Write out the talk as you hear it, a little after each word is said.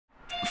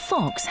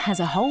Fox has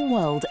a whole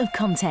world of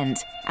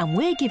content, and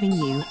we're giving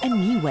you a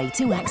new way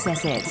to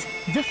access it.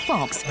 The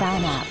Fox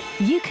Fan app.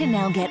 You can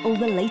now get all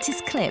the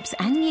latest clips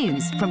and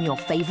news from your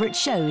favourite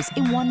shows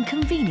in one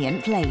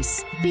convenient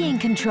place. Be in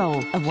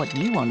control of what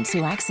you want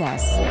to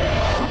access.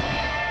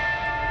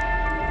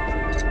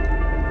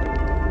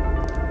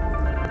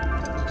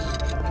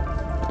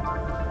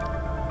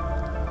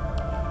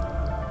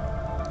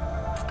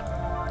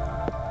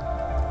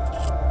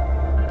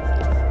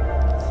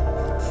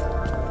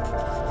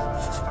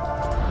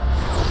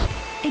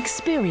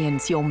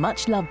 Experience your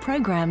much-loved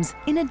programmes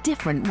in a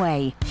different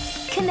way.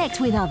 Connect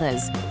with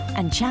others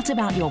and chat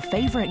about your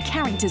favourite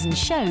characters and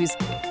shows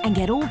and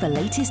get all the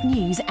latest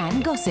news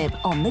and gossip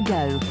on the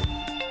go.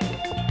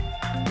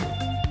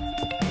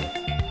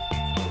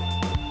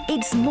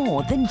 It's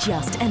more than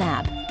just an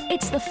app.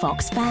 It's the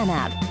Fox Fan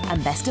app,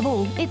 and best of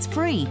all, it's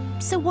free.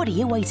 So what are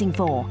you waiting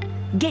for?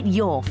 Get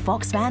your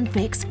Fox Fan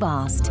fix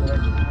fast.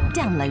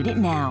 Download it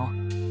now.